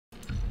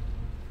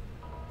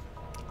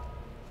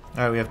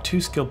Alright, we have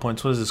 2 skill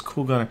points. What is this?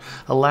 Cool gunner.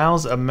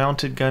 Allows a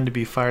mounted gun to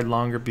be fired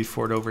longer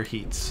before it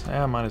overheats.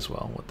 Yeah, might as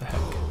well. What the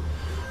heck.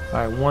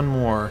 Alright, one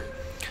more.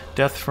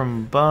 Death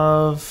from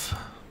above.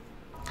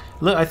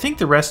 Look, I think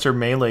the rest are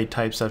melee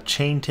type stuff.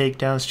 Chain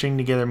takedowns, string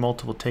together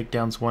multiple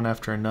takedowns one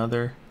after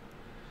another.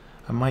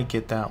 I might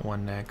get that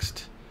one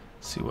next.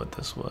 Let's see what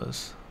this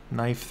was.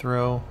 Knife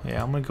throw.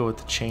 Yeah, I'm going to go with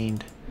the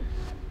chained.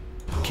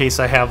 In case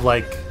I have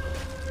like...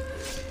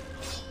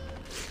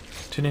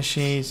 To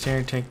initiate,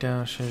 snare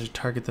takedown, should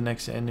target the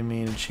next enemy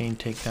and a chain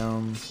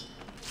takedown.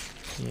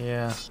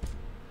 Yeah.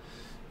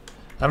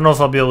 I don't know if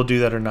I'll be able to do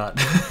that or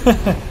not.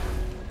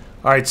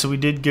 Alright, so we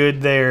did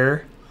good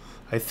there.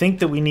 I think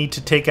that we need to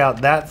take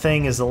out that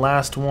thing as the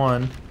last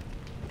one.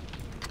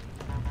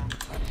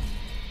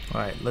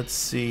 Alright, let's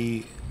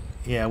see.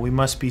 Yeah, we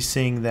must be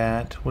seeing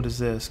that. What is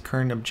this?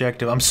 Current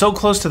objective. I'm so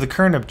close to the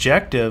current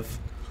objective.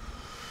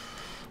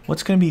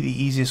 What's going to be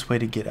the easiest way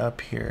to get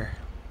up here?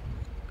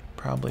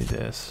 Probably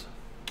this.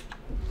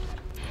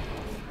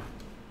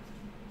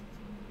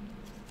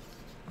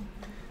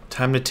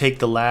 Time to take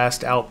the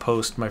last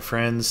outpost, my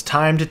friends.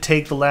 Time to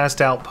take the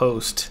last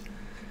outpost.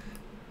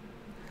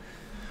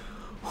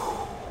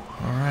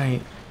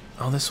 Alright.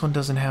 Oh, this one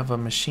doesn't have a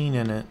machine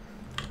in it.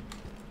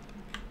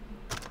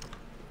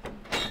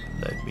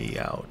 Let me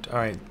out.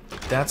 Alright,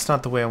 that's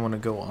not the way I want to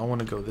go. I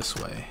want to go this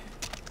way.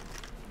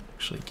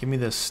 Actually, give me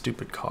this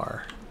stupid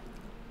car.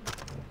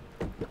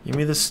 Give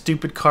me this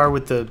stupid car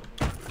with the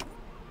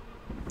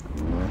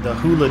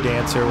hula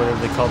dancer, whatever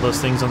they call those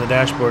things on the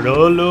dashboard.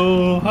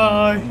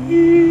 Aloha,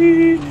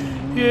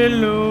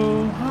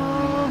 aloha.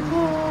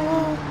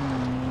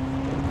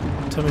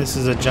 Tell me this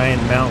is a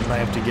giant mountain I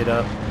have to get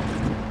up.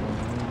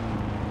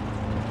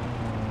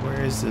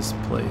 Where is this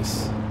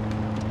place?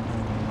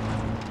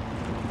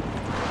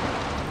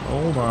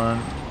 Hold on.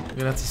 We're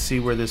gonna have to see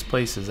where this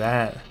place is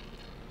at.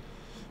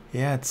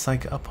 Yeah, it's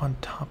like up on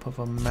top of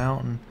a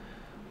mountain.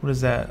 What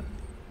is that?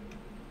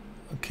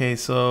 Okay,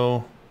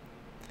 so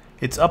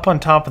it's up on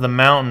top of the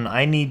mountain.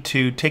 I need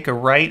to take a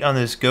right on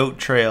this goat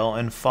trail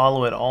and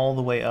follow it all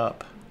the way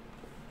up.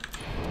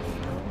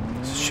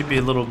 This should be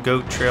a little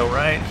goat trail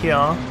right here.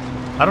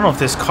 I don't know if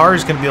this car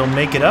is going to be able to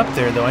make it up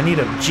there, though. I need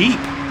a Jeep.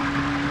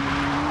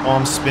 Oh,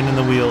 I'm spinning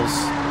the wheels.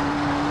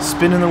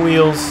 Spinning the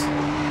wheels.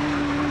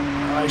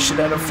 I should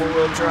have a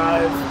 4-wheel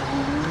drive.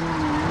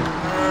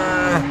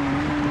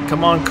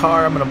 Come on,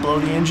 car. I'm going to blow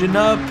the engine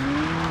up.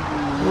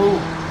 Ooh,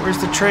 where's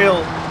the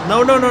trail?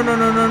 No, no, no, no,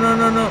 no, no, no,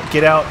 no, no.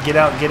 Get out, get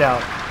out, get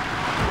out.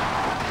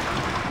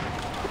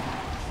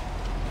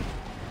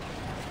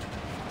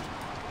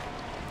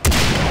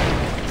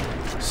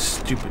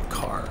 Stupid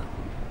car.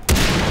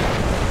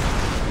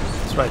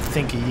 That's what I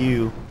think of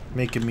you,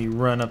 making me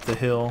run up the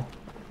hill.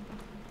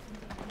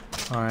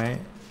 Alright.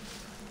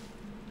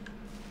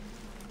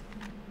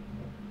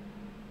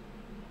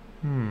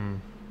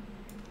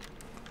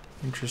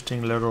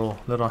 Interesting little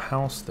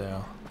house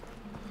there.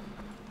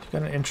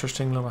 Got an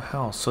interesting little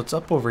house. So it's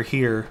up over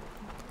here.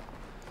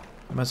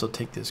 I might as well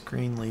take this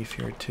green leaf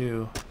here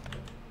too.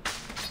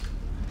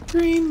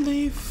 Green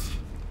leaf.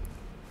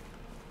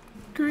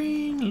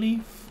 Green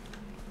leaf.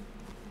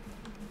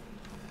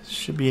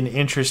 Should be an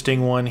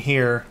interesting one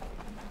here.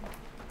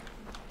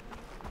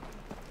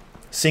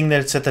 Seeing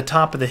that it's at the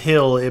top of the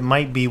hill, it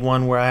might be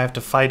one where I have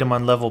to fight him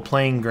on level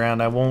playing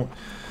ground. I won't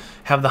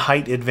have the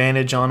height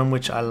advantage on him,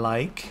 which I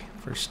like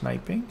for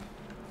sniping.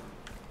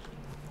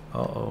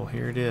 Uh-oh,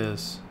 here it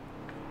is.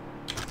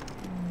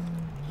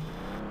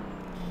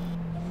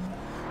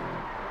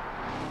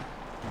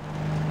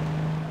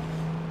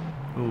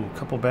 Ooh, a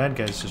couple bad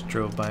guys just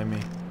drove by me.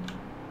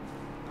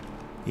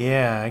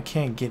 Yeah, I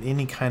can't get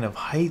any kind of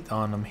height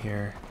on them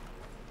here.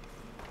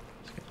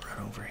 Just gonna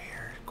run over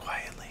here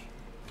quietly.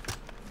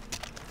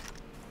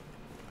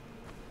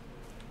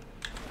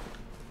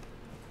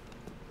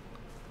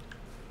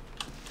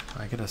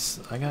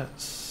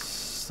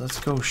 Let's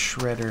go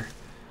Shredder.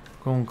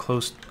 Going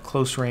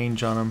close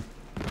range on him.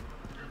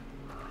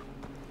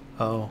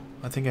 Uh-oh,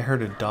 I think I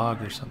heard a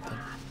dog or something.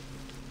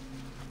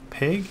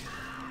 Pig?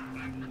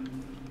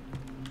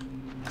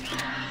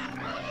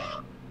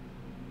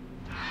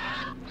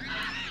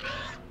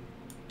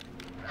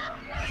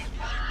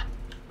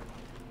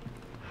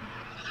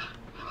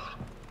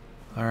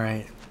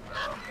 Alright.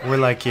 We're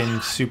like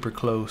in super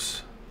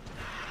close.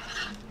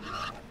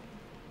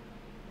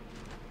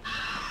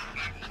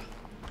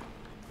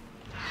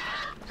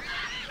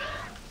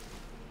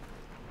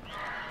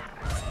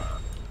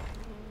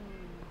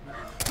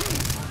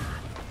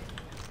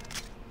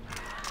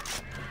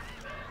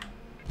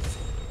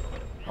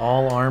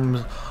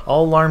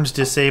 All alarms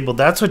disabled.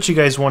 That's what you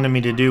guys wanted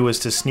me to do, was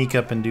to sneak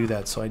up and do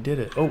that, so I did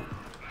it. Oh.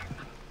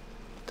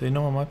 Do they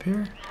know I'm up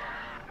here?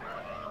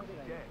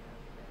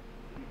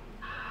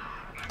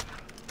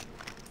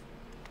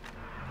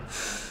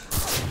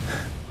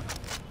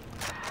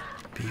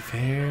 Be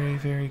very,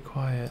 very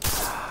quiet.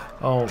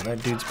 Oh,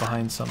 that dude's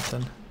behind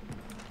something.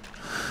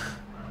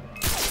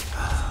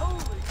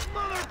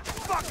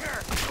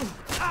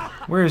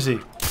 Where is he?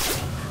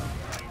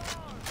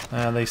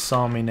 They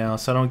saw me now,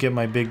 so I don't get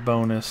my big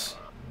bonus.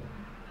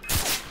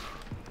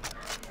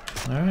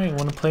 Alright,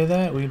 want to play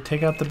that? We can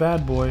take out the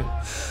bad boy.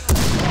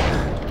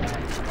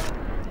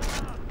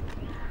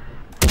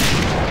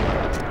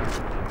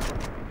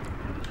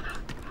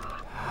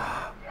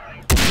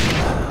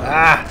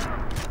 Ah!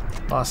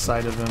 Lost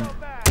sight of him.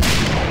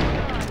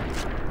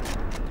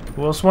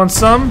 Who else wants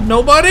some?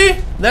 Nobody?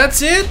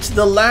 That's it?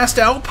 The last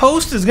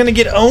outpost is gonna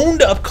get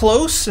owned up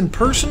close and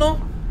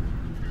personal?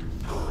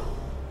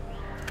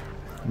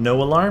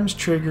 No alarms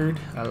triggered.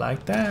 I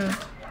like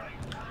that.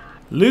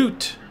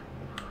 Loot!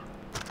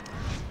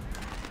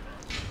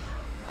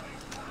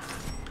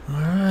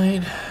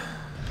 Alright.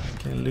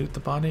 Okay, loot the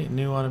body.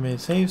 New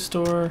automated save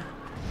store.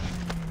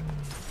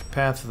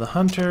 Path of the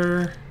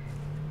Hunter.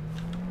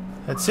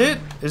 That's it?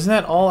 Isn't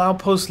that all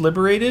outposts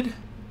liberated?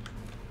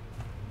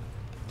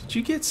 Did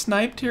you get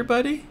sniped here,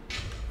 buddy?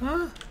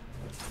 Huh?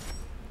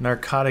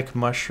 Narcotic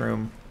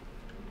mushroom.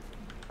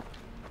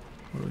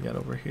 What do we got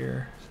over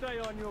here? Stay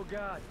on your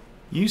guard.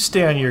 You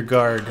stay on your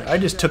guard. I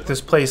just took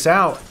this place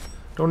out.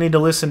 Don't need to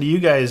listen to you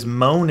guys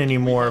moan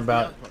anymore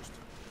about...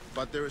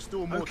 But there is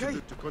still more to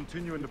do to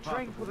continue in the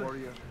path of the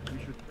warrior. We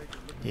should take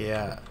a look.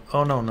 Yeah.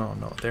 Oh, no, no,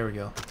 no. There we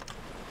go.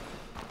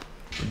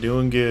 We're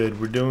doing good.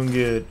 We're doing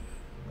good.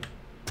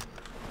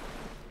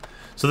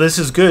 So this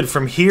is good.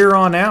 From here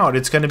on out,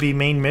 it's going to be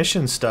main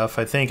mission stuff,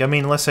 I think. I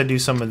mean, unless I do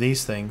some of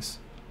these things.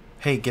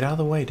 Hey, get out of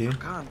the way, dude.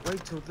 Can't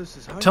wait till this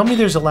is home. Tell me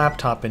there's a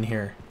laptop in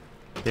here.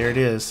 There it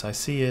is. I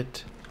see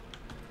it.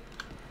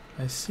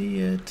 I see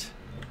it.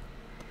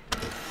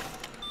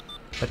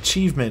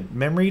 Achievement.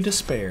 Memory to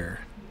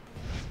spare.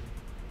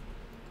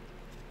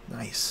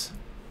 Nice.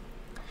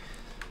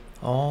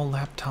 All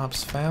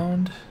laptops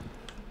found.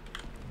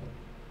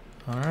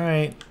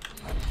 Alright.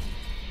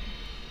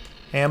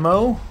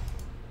 Ammo.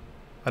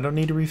 I don't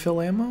need to refill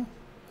ammo?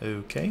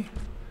 Okay.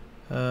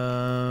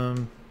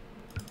 Body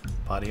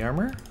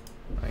armor?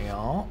 Yeah,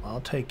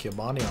 I'll take your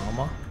body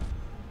armor.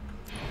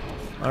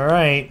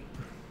 Alright.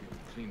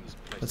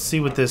 Let's see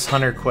what this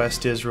hunter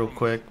quest is real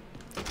quick.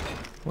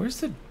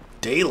 Where's the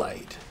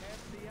daylight?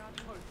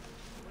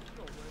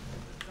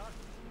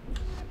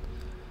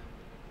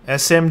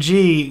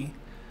 SMG.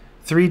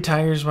 3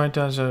 tigers, white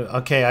dogs.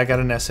 Okay, I got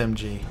an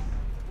SMG.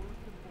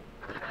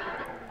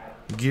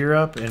 Gear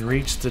up and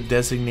reach the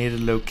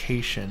designated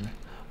location.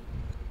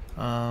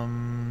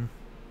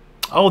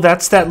 Oh,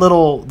 that's that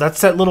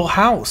little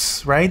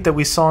house, right? That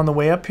we saw on the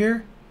way up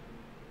here.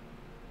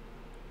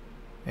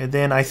 And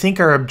then I think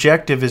our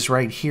objective is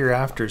right here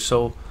after.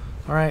 So,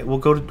 all right, we'll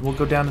go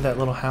down to that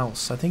little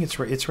house. I think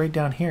it's right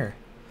down here.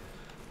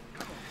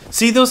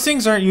 See, those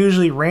things aren't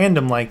usually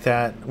random like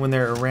that when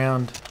they're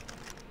around.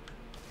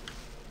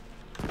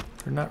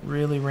 They're not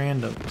really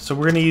random. So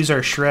we're gonna use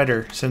our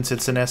shredder since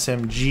it's an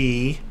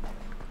SMG.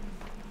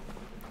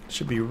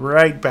 Should be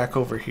right back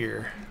over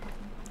here.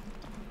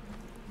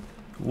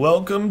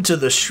 Welcome to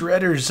the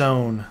shredder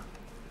zone.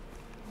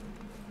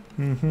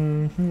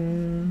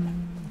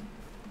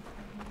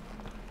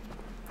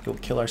 Go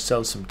kill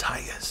ourselves some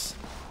tigers.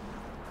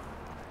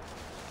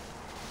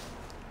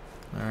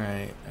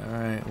 Alright,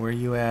 alright, where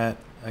you at?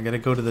 I gotta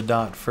go to the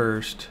dot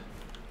first.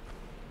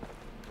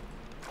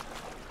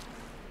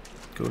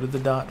 Go to the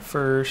dot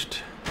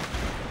first.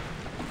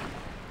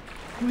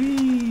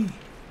 Whee!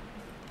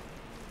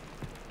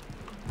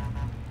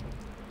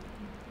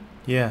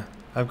 Yeah,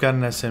 I've got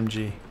an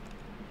SMG.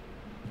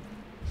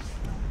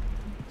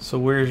 So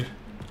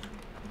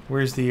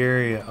where's the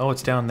area? Oh,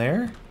 it's down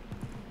there?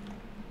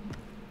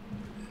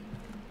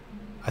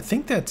 I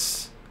think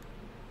that's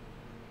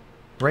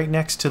right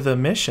next to the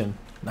mission.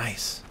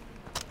 Nice.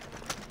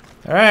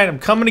 Alright, I'm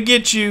coming to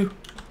get you.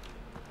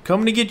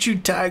 Coming to get you,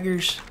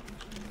 tigers.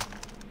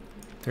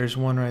 There's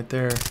one right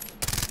there.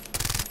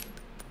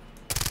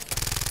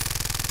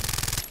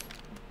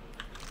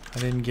 I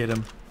didn't get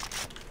him.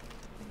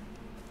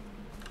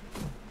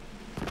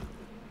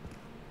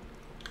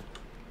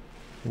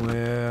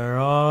 Where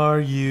are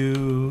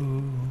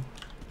you?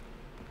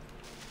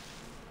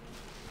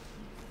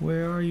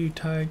 Where are you,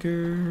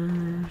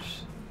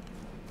 tigers?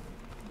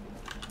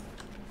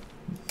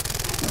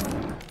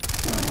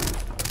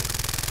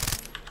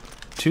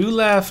 Two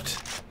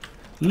left.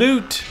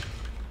 Loot.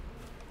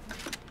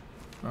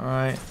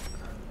 Alright.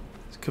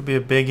 This could be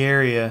a big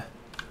area.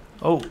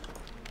 Oh.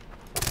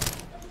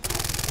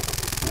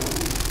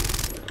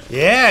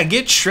 Yeah,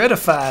 get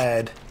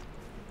shreddified.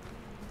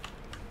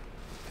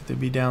 Could they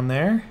be down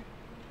there?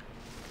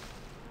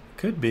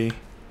 Could be.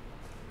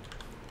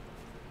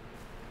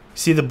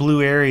 See the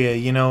blue area,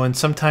 you know, and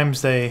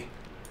sometimes they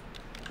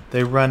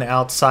run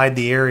outside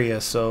the area,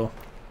 so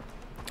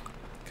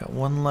got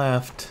one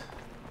left.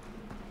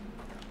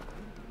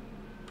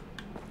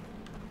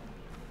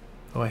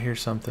 Oh, I hear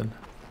something.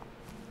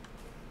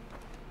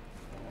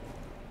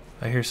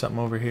 I hear something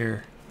over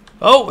here.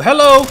 Oh,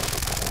 hello!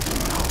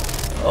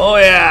 Oh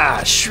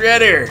yeah,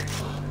 shredder!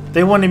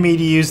 They wanted me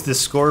to use the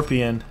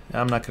scorpion.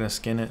 I'm not gonna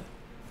skin it.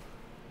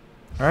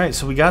 Alright,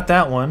 so we got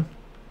that one.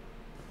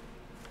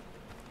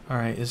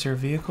 Alright, is there a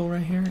vehicle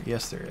right here?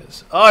 Yes, there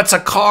is. Oh, it's a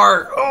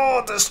car!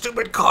 Oh, the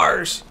stupid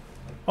cars!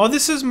 Oh,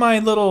 this is my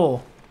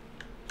little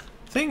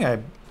thing I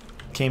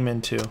came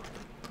into.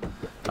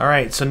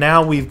 Alright, so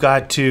now we've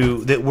got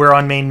to... we're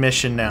on main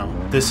mission now.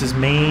 This is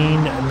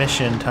main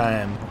mission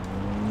time.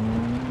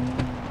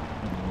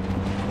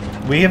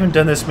 We haven't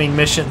done this main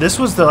mission. This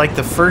was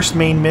the first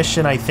main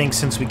mission, I think,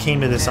 since we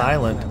came to this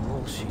island.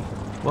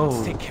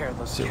 Whoa.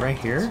 Is it right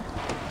here?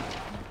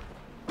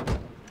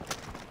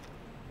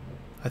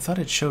 I thought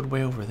it showed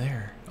way over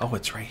there. Oh,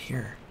 it's right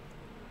here.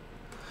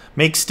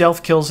 Make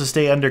stealth kills to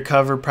stay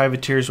undercover.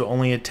 Privateers will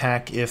only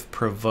attack if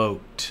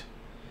provoked.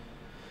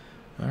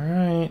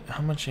 Alright,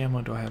 how much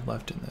ammo do I have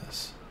left in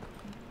this?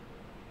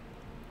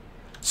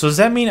 So does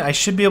that mean I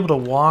should be able to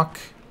walk?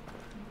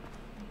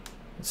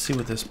 Let's see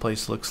what this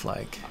place looks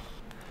like.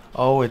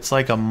 Oh, it's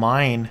like a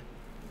mine.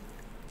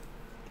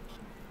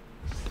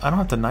 I don't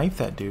have to knife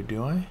that dude,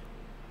 do I?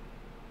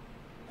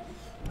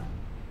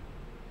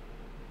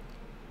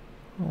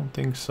 I don't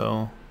think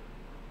so.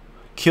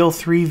 Kill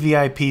 3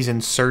 VIPs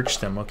and search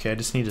them. Okay, I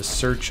just need to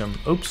search them.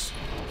 Oops.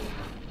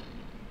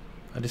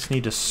 I just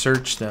need to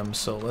search them.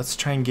 So let's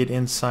try and get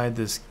inside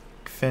this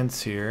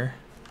fence here.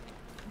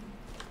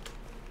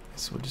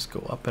 So we'll just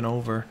go up and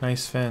over.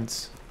 Nice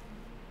fence.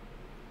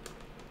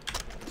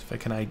 If I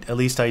can at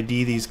least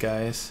ID these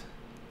guys.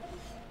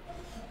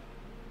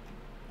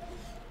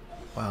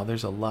 Wow,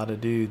 there's a lot of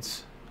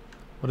dudes.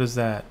 What is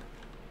that?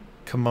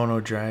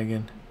 Kimono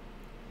dragon.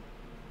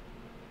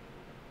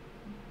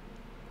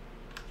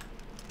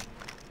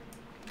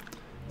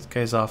 This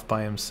guy's off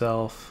by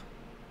himself.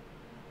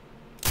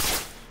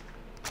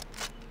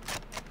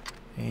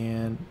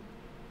 And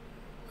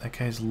that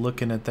guy's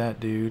looking at that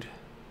dude.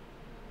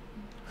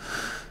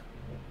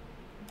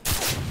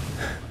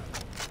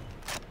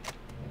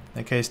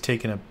 That guy's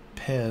taking a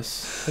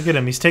piss. Look at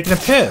him, he's taking a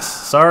piss.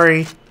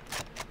 Sorry.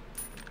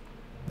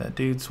 That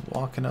dude's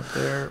walking up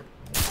there.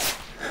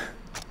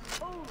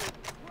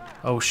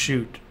 Oh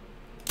shoot.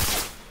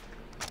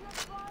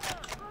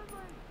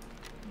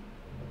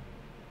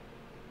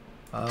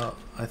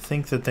 I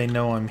think that they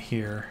know I'm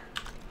here.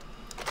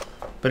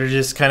 Better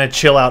just kind of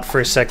chill out for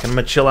a second. I'm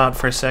gonna chill out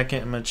for a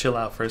second. I'm gonna chill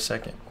out for a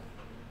second.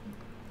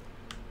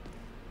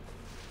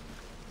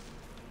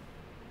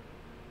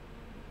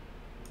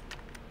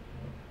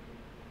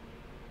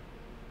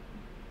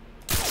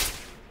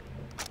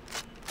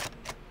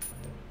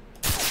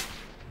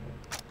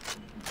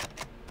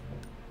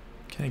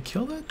 Can I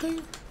kill that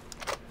thing?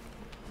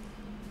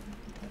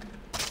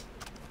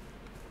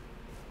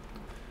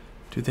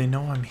 Do they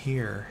know I'm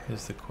here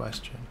is the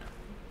question.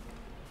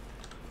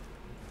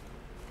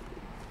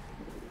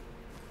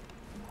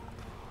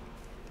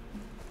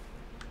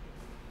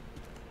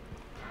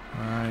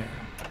 Alright.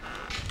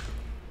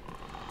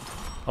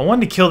 I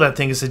wanted to kill that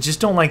thing because I just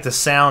don't like the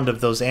sound of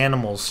those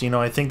animals. You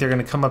know, I think they're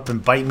going to come up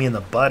and bite me in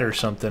the butt or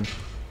something.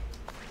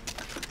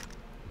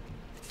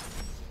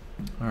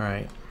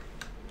 Alright.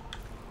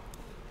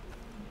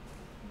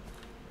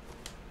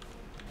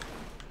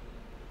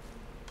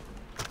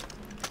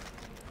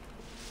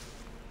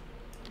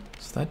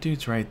 So that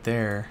dude's right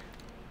there.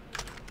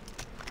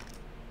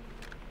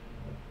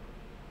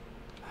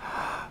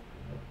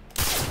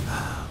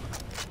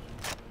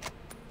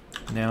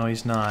 No,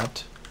 he's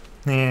not.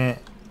 I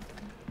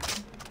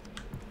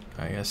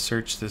gotta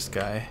search this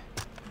guy.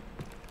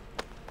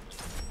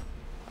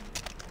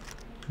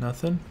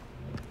 Nothing?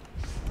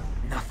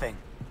 Nothing.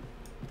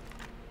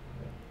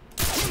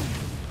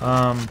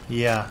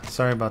 Yeah,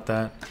 sorry about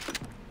that.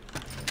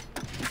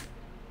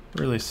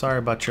 Really sorry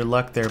about your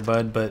luck there,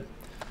 bud, but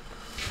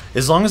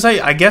as long as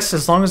I guess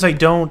as long as I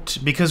don't,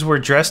 because we're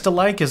dressed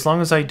alike, as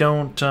long as I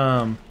don't,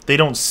 they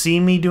don't see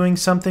me doing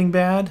something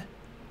bad.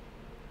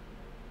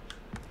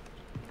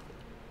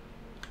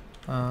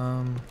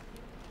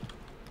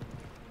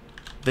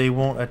 They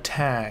won't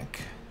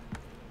attack.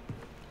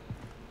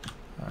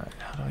 Alright,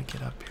 how do I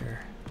get up here?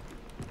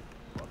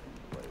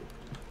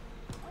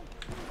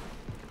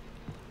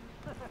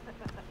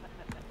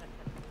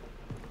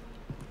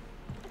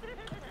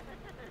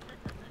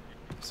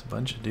 There's a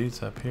bunch of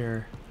dudes up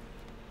here.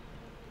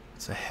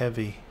 It's a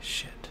heavy.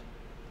 Shit.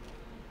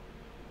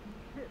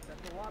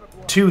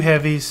 2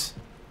 heavies.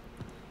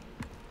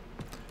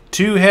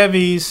 2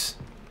 heavies.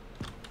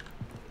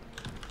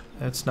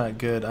 That's not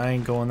good. I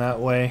ain't going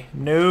that way.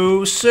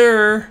 No,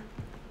 sir.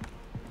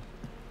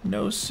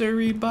 No,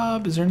 sirree,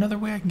 Bob. Is there another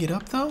way I can get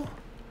up, though?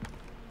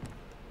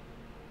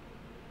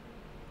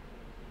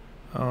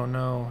 Oh,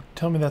 no.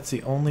 Tell me that's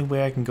the only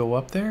way I can go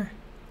up there?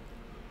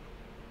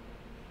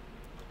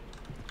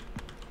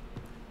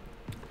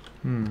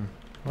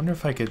 Wonder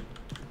if I could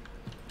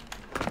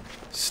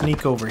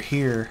sneak over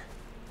here.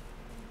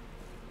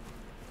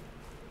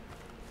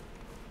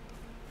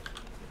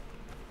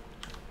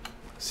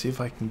 See if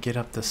I can get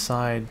up the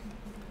side.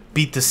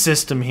 Beat the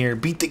system here.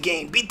 Beat the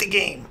game. Beat the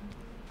game.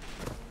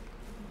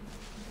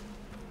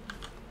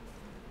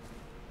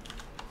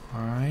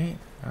 Alright.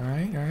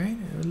 Alright.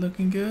 Alright.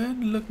 Looking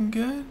good. Looking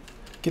good.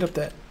 Get up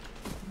that.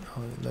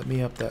 Oh, let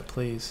me up that,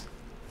 please.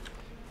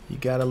 You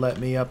gotta let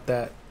me up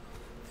that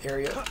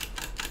area.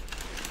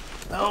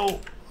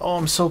 No. Oh,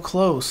 I'm so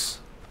close.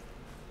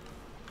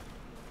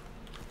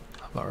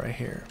 How about right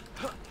here?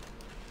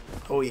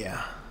 Oh,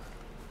 yeah.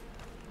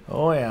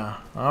 Oh yeah,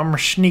 I'm a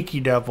sneaky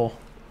devil.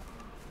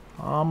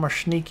 I'm a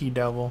sneaky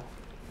devil.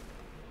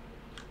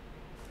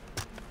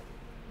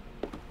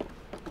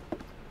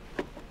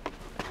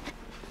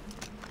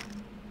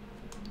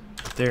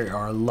 There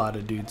are a lot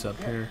of dudes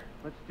up here.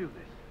 Let's do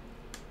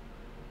this.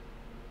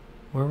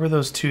 Where were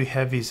those two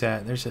heavies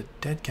at? There's a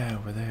dead guy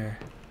over there.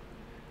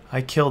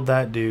 I killed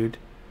that dude.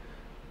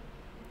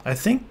 I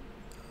think...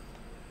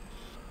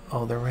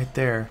 Oh, they're right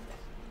there.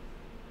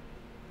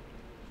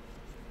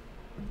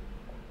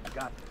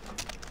 Got this.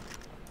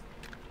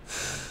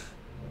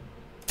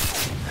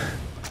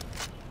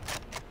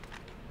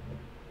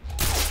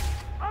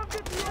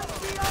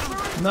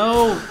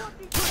 No!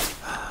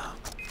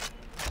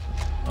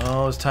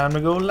 Oh, it's time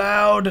to go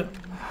loud.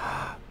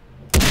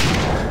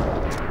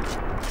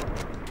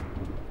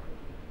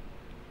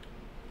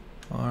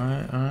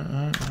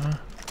 Alright.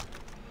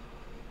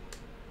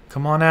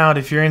 Come on out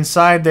if you're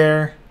inside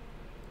there.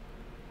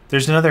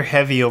 There's another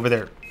heavy over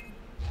there.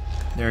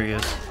 There he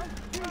is.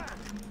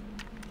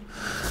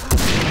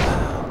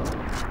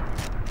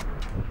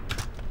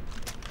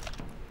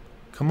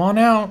 Come on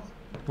out.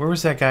 Where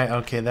was that guy?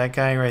 Okay, that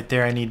guy right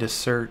there I need to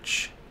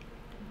search.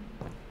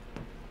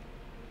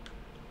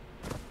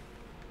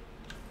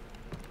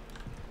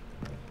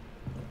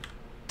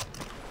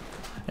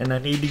 And I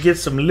need to get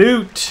some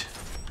loot.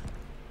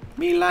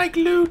 Me like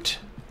loot.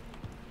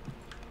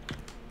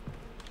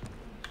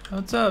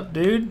 What's up,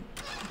 dude?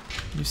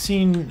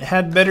 You've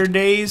had better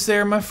days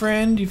there, my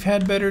friend? You've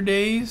had better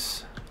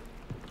days?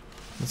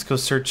 Let's go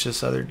search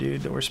this other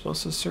dude that we're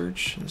supposed to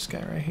search. This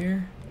guy right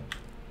here.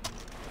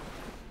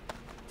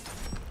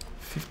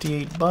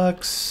 58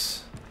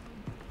 bucks.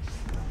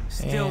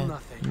 Still and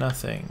nothing.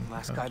 Nothing.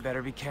 Last guy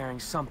better be carrying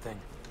something.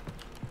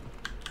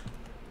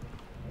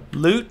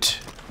 Loot.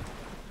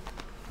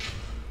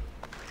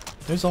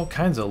 There's all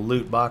kinds of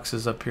loot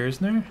boxes up here,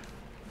 isn't there?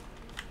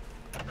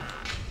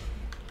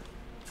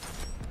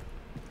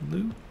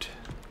 Loot.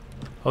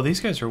 Oh, these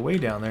guys are way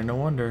down there, no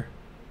wonder.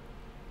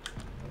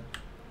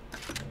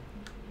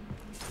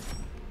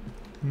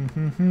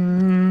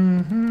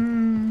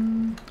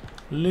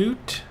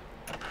 Loot.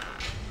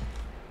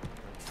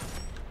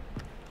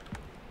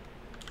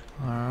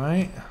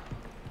 Alright.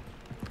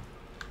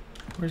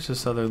 Where's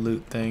this other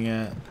loot thing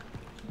at?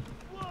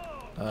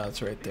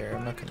 It's right there.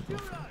 I'm not gonna go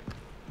for it.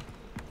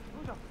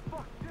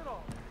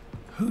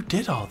 Who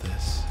did all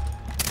this?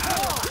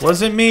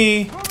 Wasn't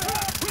me.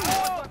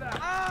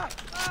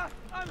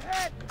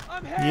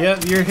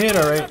 Yep, you're hit,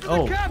 alright.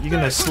 Oh, you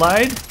gonna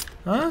slide?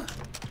 Huh?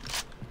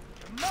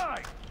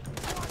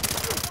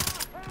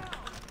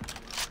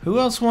 Who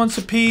else wants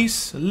a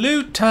piece?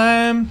 Loot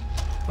time!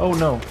 Oh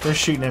no, they're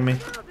shooting at me.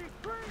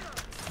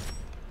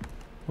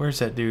 Where's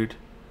that dude?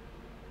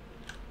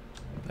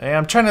 Hey,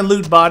 I'm trying to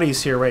loot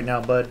bodies here right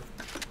now, bud.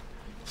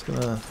 Just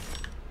gonna...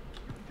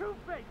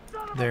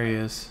 There he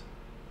is.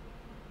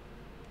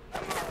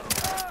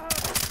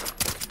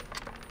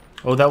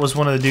 Oh, that was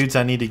one of the dudes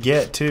I need to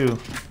get, too.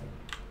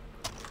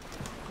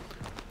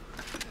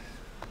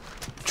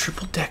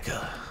 Triple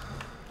decker.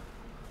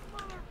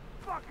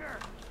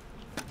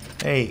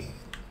 Hey,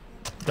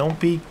 don't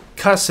be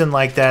cussing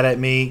like that at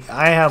me.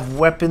 I have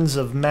weapons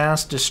of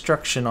mass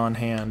destruction on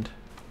hand.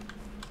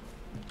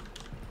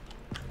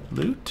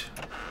 Loot?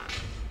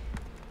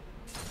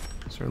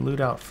 Is there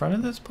loot out front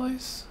of this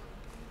place?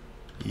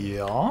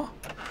 Yeah.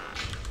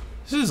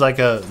 This is like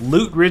a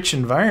loot-rich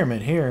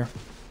environment here.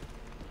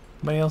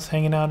 Anybody else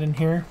hanging out in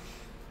here?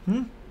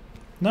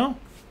 No?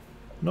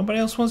 Nobody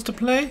else wants to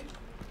play?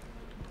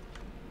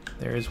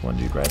 There is one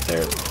dude right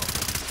there.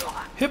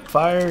 Hip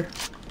fire.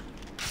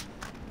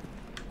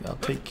 I'll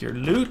take your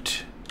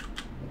loot.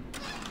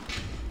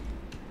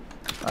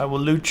 I will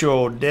loot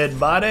your dead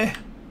body.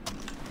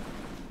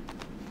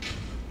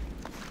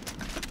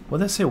 What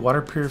did that say?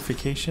 Water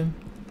purification?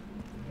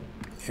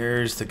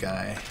 Here's the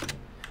guy.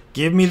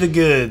 Give me the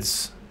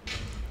goods.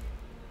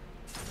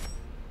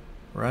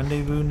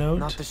 Rendezvous note?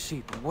 Not the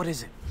sheep. What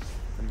is it?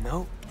 A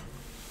note?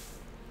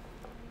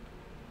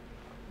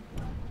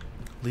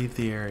 Leave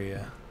the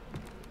area.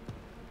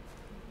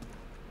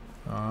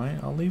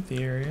 Alright, I'll leave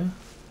the area.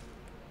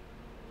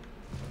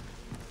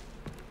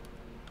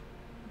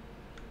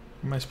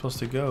 Where am I supposed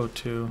to go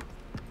to?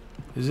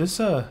 Is this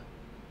a...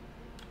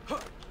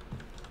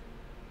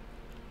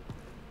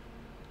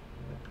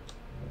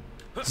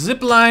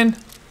 Zip line!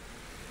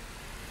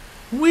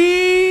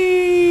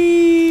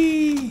 Whee!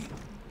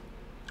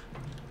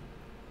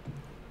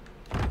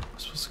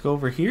 Supposed to go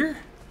over here?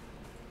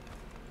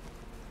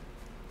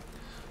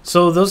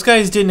 So those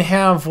guys didn't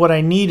have what I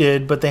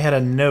needed, but they had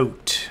a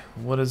note.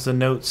 What does the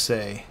note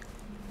say?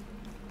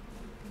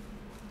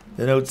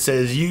 The note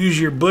says, use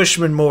your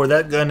Bushman more.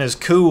 That gun is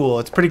cool.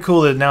 It's pretty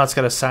cool that now it's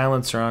got a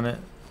silencer on it.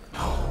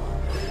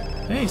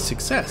 Hey,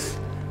 success.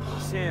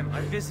 Sam, I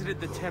visited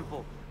the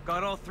temple.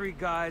 Got all 3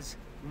 guys.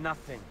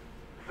 Nothing.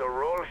 The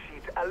roll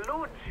sheet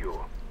alludes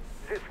you.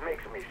 This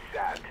makes me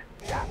sad.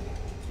 Yeah.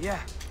 Yeah,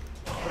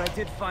 but I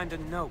did find a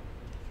note.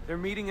 They're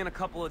meeting in a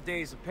couple of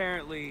days.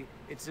 Apparently,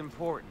 it's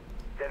important.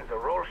 Then the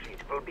roll sheet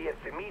will be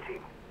at the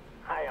meeting.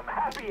 I am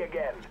happy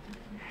again.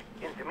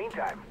 In the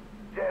meantime,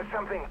 there's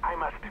something I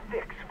must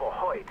fix for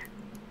Hoyt.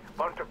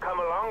 Want to come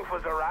along for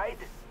the ride?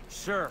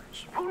 Sure.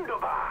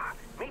 Wunderbar!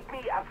 Meet me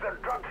at the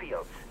drug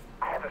fields.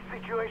 I have a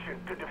situation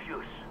to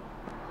defuse.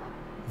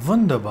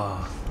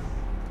 Wunderbar.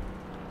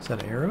 Is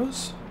that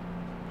arrows?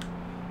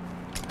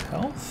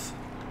 Health?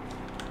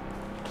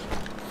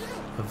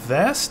 A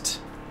vest?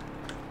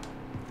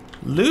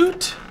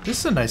 Loot? This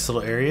is a nice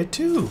little area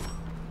too.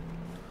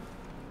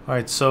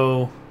 Alright,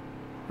 so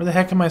where the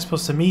heck am I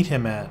supposed to meet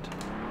him at?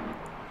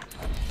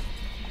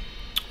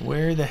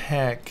 Where the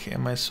heck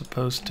am I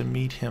supposed to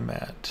meet him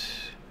at?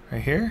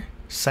 Right here?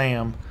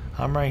 Sam.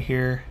 I'm right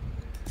here.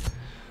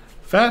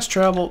 Fast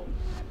travel.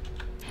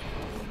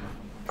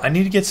 I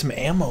need to get some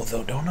ammo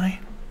though, don't I?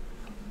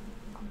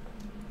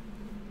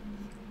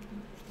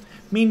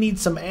 Me need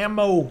some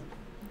ammo.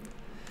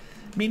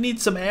 Me need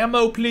some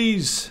ammo,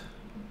 please.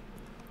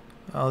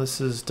 Oh,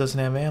 this doesn't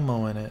have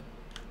ammo in it.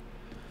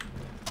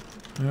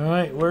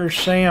 Alright, where's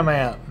Sam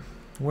at?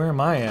 Where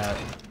am I at?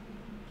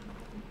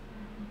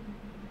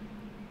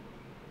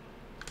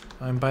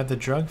 I'm by the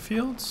drug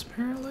fields,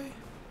 apparently.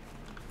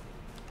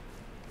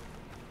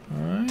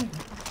 Alright.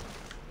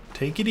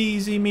 Take it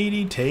easy,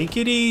 Meaty. Take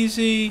it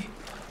easy.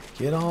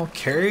 Get all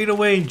carried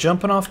away,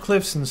 jumping off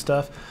cliffs and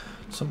stuff.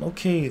 So I'm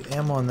okay.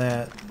 Ammo on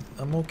that.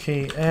 I'm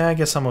okay. I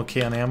guess I'm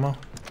okay on ammo.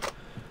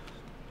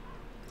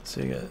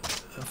 So you got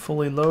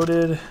fully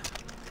loaded.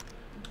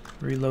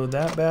 Reload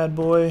that bad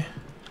boy.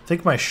 I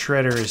think my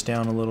shredder is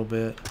down a little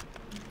bit.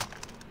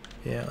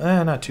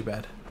 Yeah, not too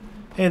bad.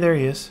 Hey, there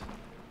he is.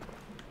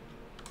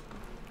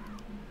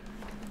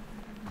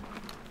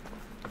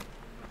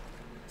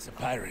 The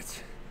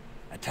pirates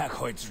attack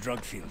Hoyt's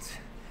drug fields.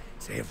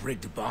 They have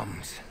rigged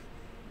bombs.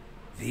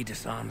 We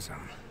disarm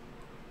them.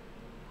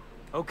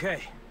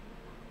 Okay.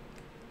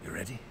 You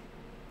ready?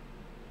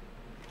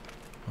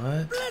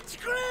 What? Let's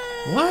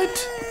crack!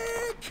 What?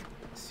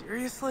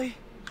 Seriously?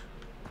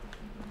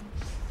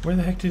 Where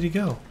the heck did he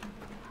go?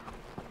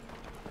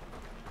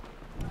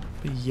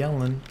 Be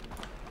yelling.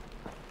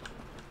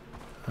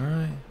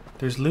 Alright.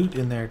 There's loot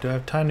in there. Do I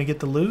have time to get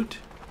the loot?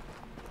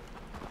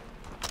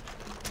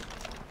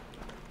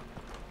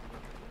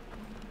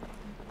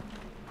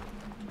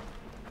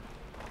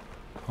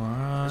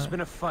 There's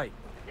been a fight.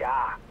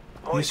 Yeah.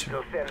 Hoyt Yes,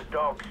 will send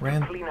dogs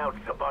to clean out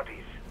the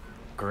bodies.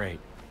 Great.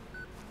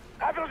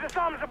 I will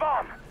disarm the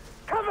bomb.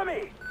 Cover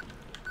me.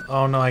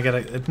 Oh no, I gotta.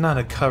 It's not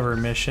a cover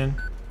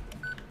mission.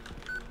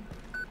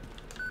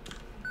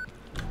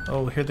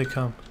 Oh, here they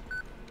come.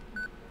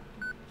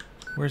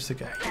 Where's the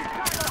guy?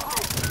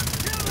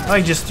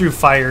 I just threw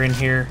fire in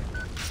here.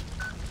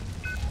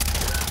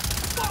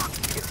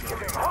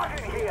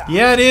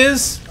 Yeah, it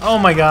is. Oh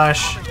my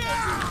gosh.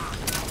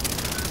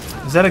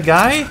 Is that a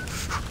guy?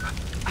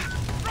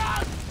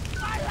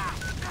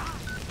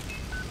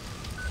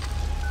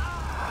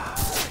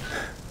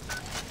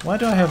 Why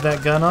do I have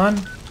that gun on?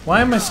 Why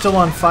am I still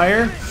on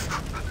fire?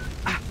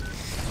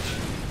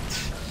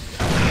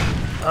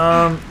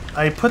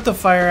 I put the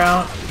fire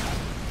out.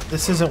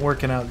 This isn't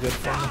working out good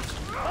for me.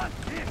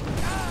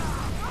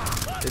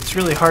 It's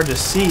really hard to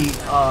see.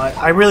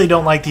 I really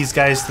don't like these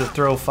guys that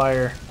throw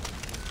fire.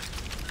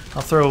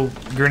 I'll throw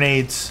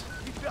grenades.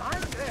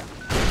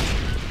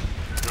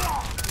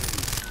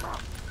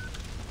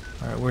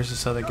 Alright, where's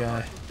this other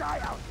guy?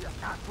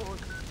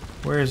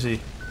 Where is he?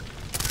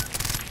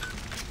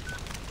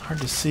 Hard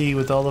to see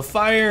with all the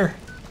fire.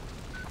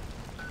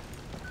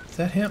 Is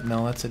that him?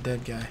 No, that's a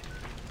dead guy.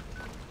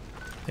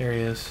 There he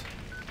is.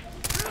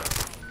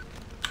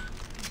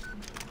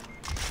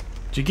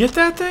 Did you get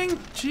that thing?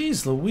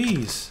 Jeez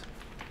Louise.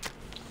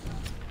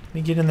 Let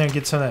me get in there and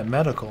get some of that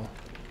medical.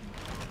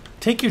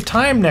 Take your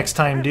time next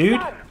time, dude.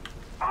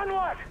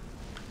 Onward.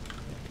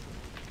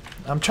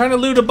 I'm trying to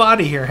loot a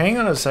body here. Hang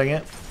on a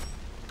second.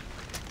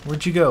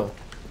 Where'd you go?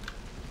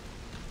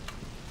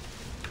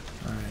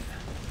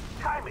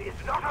 Time is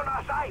not on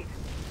our side.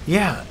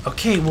 Yeah,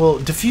 okay, well,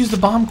 defuse the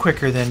bomb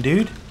quicker then,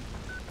 dude.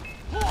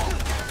 The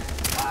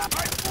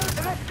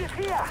next is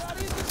here.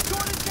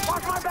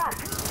 Watch my back.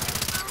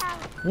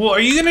 Well, are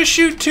you gonna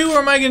shoot too, or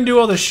am I gonna do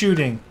all the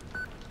shooting?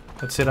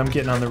 That's it, I'm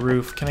getting on the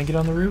roof. Can I get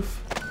on the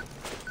roof?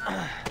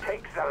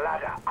 Take the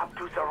ladder up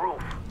to the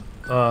roof.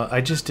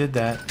 I just did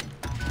that.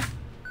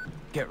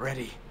 Get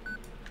ready.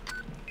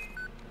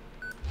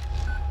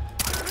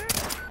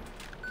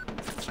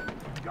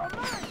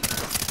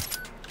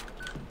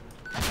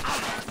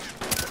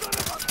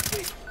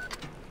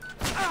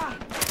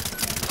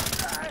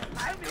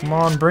 Come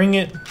on, bring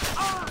it.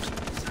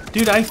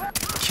 Dude, I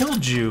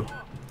killed you.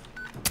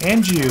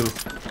 And you.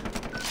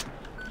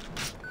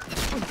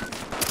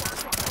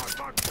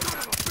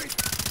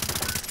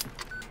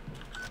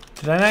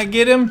 Did I not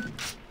get him?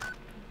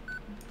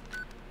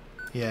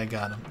 Yeah, I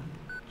got him.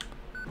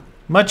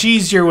 Much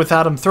easier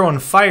without him throwing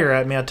fire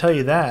at me, I'll tell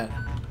you that.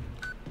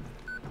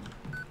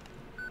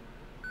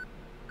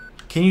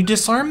 Can you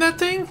disarm that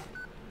thing?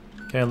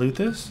 Can I loot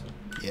this?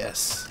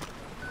 Yes.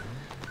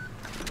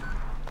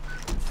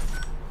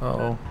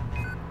 Uh-oh.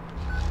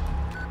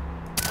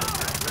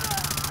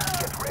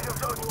 Get rid of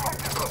those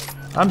tentacles.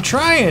 I'm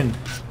trying.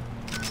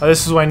 Oh,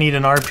 this is why I need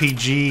an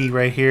RPG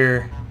right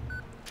here.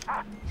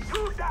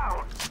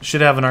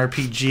 Should have an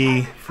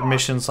RPG for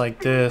missions like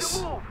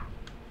this.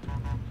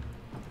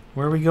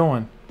 Where are we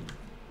going?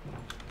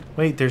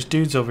 Wait, there's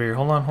dudes over here.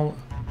 Hold on, hold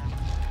on.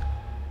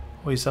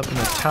 Oh, he's up in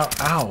the tower.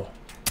 Ow.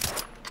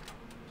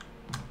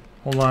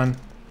 Hold on.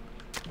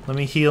 Let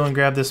me heal and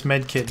grab this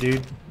med kit,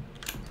 dude.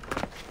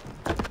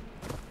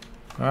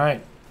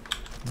 Alright.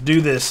 Let's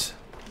do this.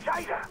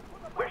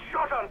 We're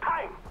short on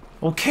time.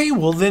 Okay,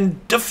 well then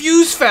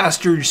defuse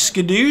faster,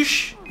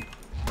 skadoosh.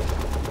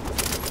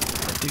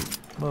 Dude,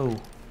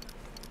 whoa.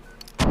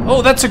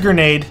 Oh, that's a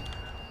grenade.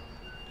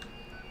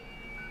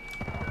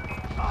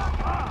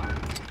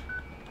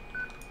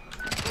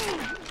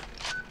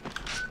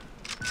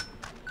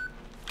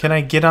 Can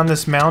I get on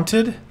this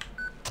mounted?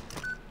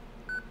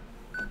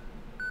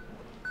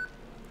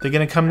 They're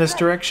gonna come this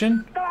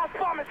direction? The last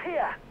bomb is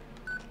here.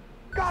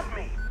 Got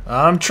me.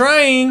 I'm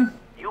trying.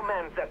 You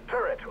man's that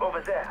turret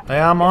over there.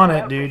 Yeah, I'm on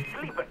it, dude.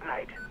 Sleep at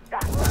night.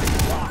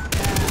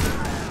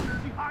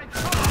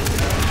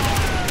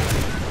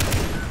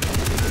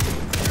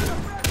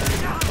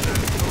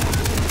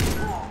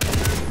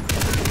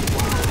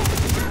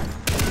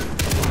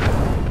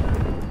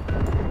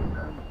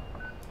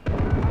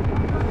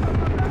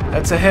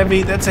 That's a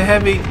heavy, that's a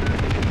heavy.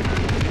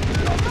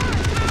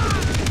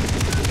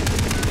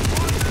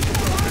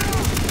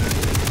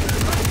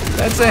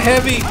 That's a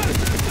heavy.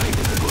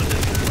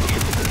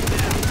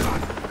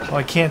 Oh,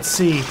 I can't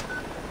see.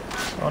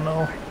 Oh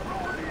no.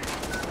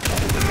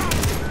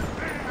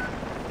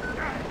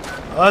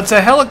 Oh, it's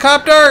a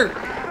helicopter!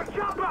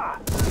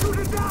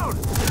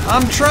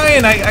 I'm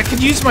trying. I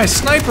could use my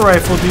sniper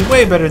rifle to be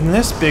way better than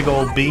this big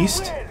old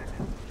beast.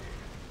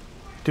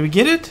 Do we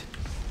get it?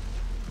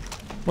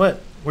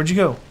 What? Where'd you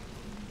go?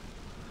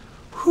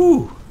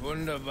 Whew.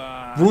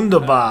 Wunderbar.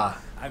 Wunderbar.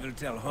 I will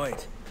tell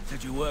Hoyt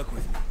that you work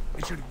with me.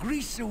 It should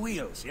grease the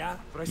wheels, yeah?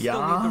 But I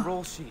still need the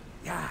roll sheet.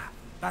 Yeah,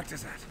 back to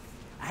that.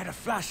 I had a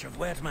flash of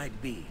where it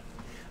might be.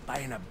 By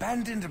an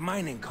abandoned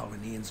mining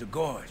colony in the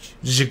gorge.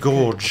 The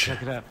gorge.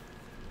 Check it out.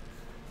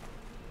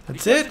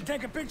 That's Be sure it? to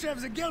take a picture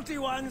of the guilty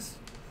ones.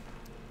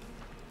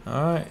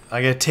 Alright,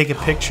 I gotta take a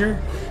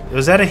picture.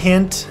 Was that a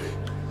hint?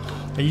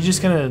 Are you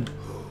just gonna...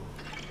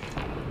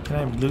 Can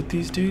I loot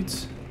these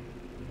dudes?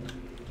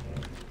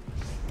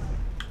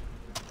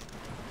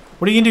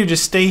 What are you gonna do?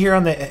 Just stay here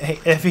on the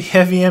heavy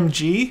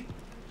MG?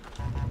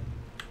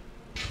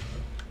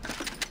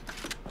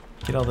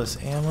 Get all this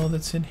ammo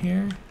that's in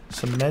here.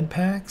 Some med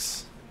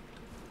packs.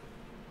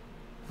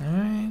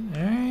 Alright,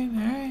 alright,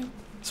 alright.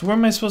 So where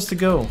am I supposed to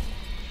go?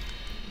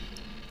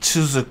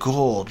 To the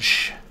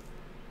gorge.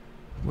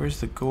 Where's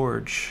the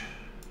gorge?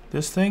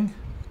 This thing?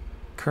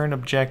 Current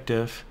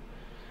objective.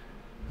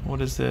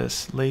 What is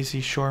this? Lazy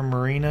Shore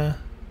Marina?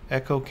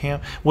 Echo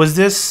Camp? Was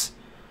this...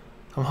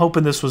 I'm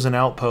hoping this was an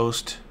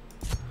outpost.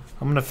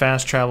 I'm gonna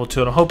fast travel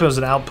to it. I'm hoping it was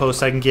an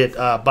outpost. I can get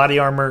body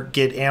armor,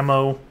 get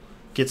ammo,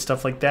 get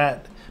stuff like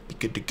that. Be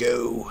good to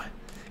go.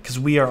 Because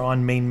we are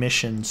on main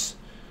missions.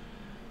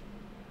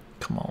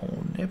 Come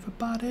on,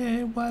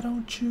 everybody. Why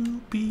don't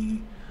you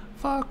be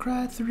Far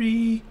Cry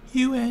 3,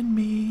 you and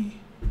me?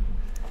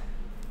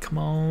 Come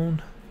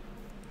on.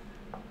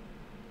 I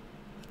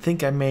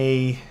think I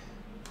may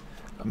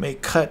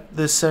cut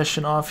this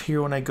session off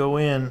here when I go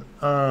in.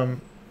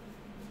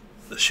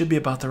 Should be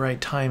about the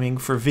right timing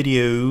for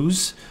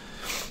videos.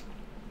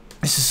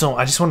 This is so...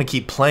 I just want to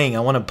keep playing.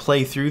 I want to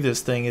play through this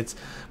thing.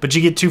 But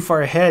you get too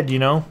far ahead, you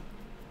know?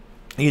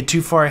 You get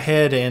too far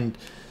ahead and...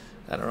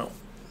 I don't know.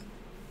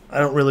 I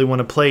don't really want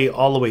to play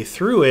all the way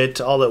through it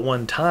all at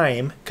one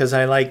time because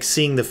I like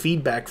seeing the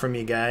feedback from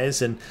you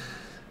guys. And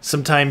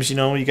sometimes, you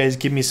know, you guys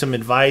give me some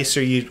advice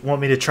or you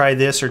want me to try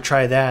this or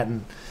try that.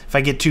 And if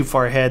I get too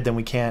far ahead, then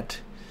we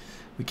can't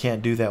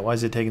do that. Why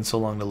is it taking so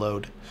long to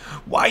load?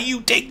 Why you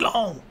take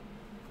long?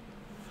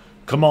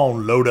 Come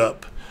on, load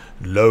up.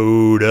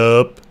 Load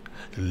up.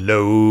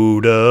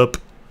 Load up.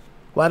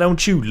 Why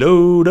don't you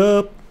load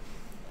up?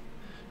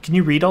 Can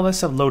you read all that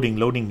stuff? Loading,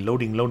 loading,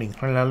 loading, loading.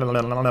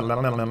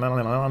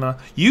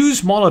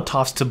 Use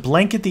Molotovs to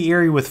blanket the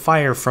area with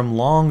fire from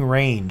long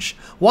range.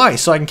 Why?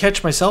 So I can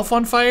catch myself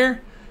on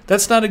fire?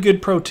 That's not a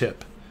good pro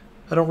tip.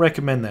 I don't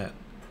recommend that.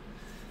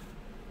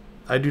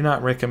 I do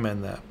not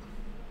recommend that.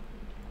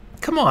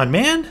 Come on,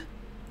 man.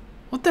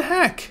 What the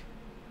heck?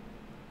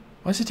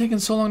 Why is it taking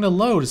so long to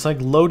load? It's like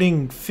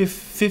loading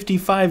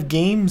 55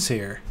 games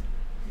here.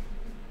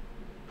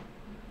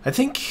 I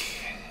think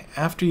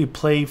after you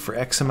play for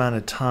X amount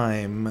of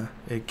time,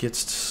 it gets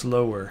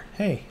slower.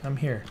 Hey, I'm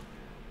here.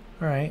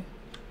 Alright.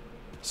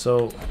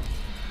 So,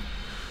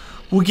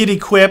 we'll get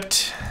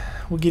equipped.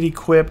 We'll get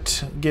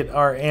equipped, get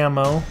our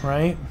ammo,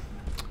 right?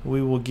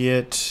 We will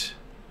get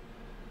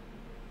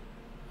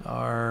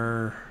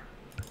our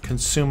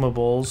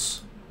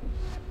consumables.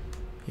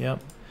 Yep.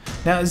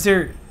 Now, is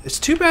there... It's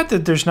too bad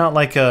that there's not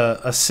like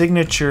a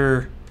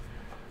signature...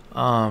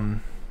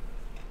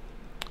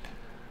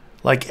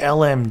 like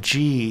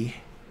LMG.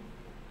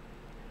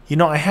 You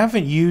know, I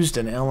haven't used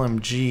an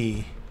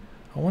LMG.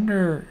 I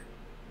wonder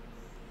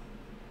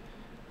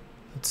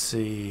Let's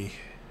see.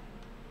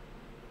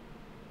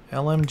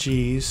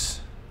 LMGs.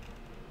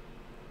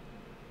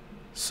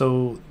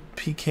 So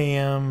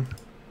PKM,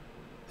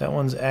 that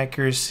one's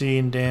accuracy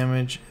and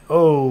damage.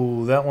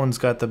 Oh, that one's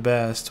got the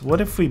best.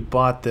 What if we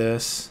bought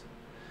this?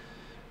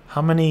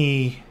 How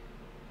many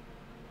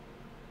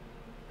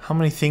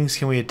things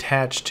can we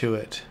attach to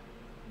it?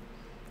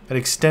 An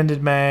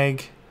extended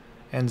mag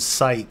and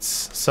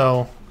sights.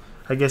 So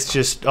I guess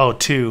just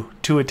two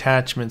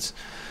attachments.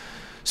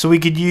 So we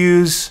could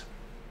use,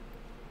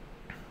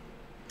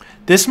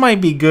 this might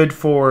be good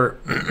for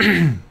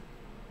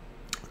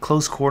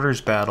close quarters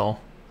battle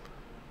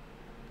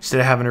instead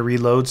of having to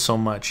reload so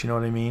much, you know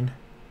what I mean?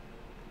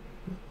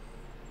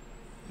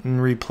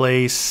 And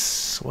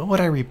replace, what would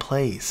I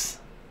replace?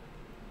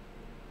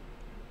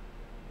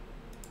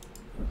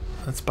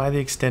 Let's buy the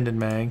extended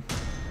mag.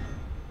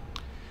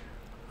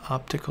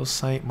 Optical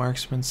sight,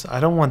 marksman. I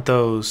don't want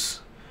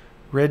those.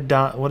 Red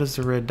dot, what does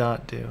the red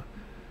dot do?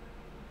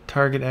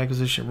 Target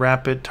acquisition,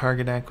 rapid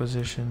target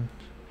acquisition.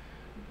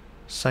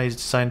 Sight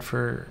designed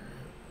for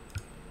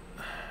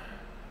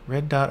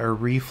red dot or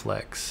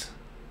reflex.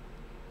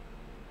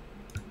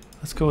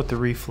 Let's go with the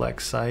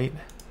reflex sight.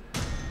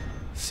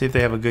 See if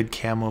they have a good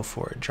camo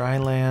for it.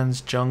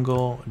 Drylands,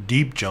 jungle,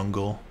 deep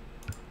jungle,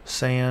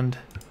 sand,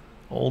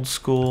 old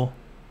school,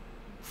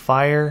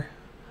 fire.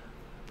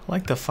 I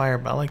like the fire,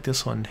 but I like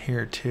this one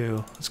here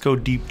too. Let's go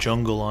deep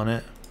jungle on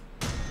it.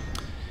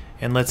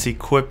 And let's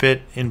equip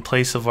it in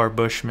place of our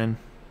bushman.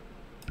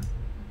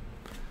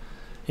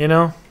 You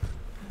know,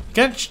 you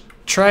gotta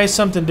try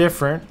something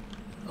different.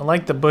 I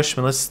like the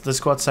bushman. Let's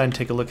go outside and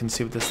take a look and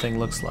see what this thing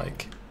looks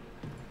like.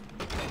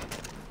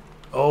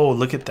 Oh,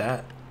 look at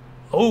that.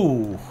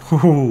 Oh,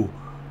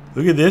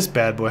 look at this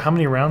bad boy. How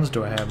many rounds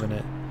do I have in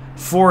it?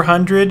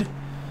 400,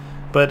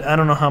 but I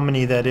don't know how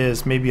many that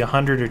is. Maybe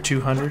 100 or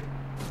 200.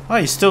 Oh,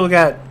 you still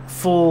got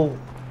full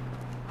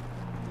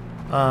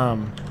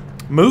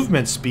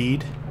movement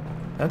speed.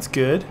 That's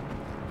good.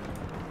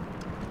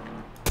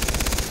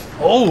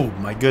 Oh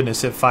my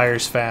goodness, it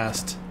fires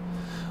fast.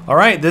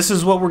 Alright, this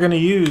is what we're going to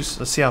use.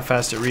 Let's see how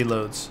fast it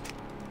reloads.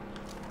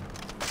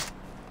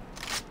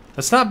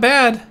 That's not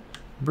bad.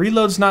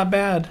 Reload's not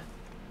bad.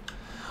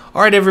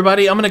 Alright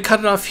everybody, I'm going to cut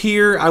it off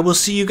here. I will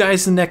see you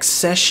guys in the next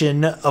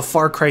session of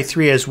Far Cry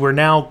 3 as we're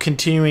now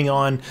continuing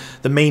on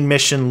the main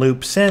mission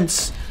loop.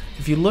 Since,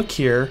 if you look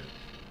here,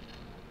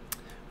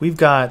 we've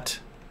got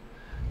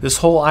this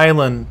whole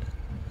island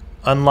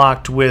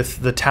unlocked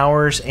with the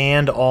towers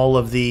and all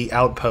of the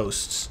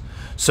outposts.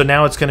 So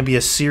now it's going to be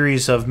a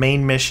series of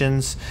main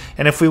missions,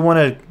 and if we want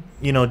to,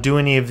 you know, do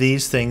any of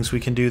these things, we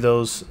can do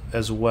those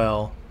as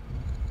well.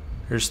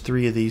 There's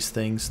 3 of these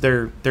things.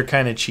 They're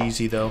kind of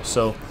cheesy though.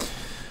 So,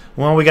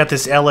 well, we got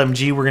this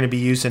LMG we're going to be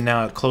using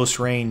now at close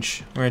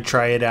range. We're going to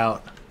try it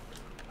out.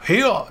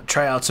 Here,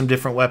 try out some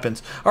different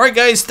weapons. Alright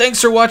guys,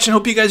 thanks for watching.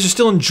 Hope you guys are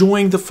still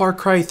enjoying the Far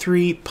Cry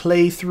 3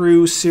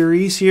 playthrough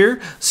series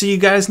here. See you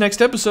guys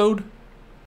next episode.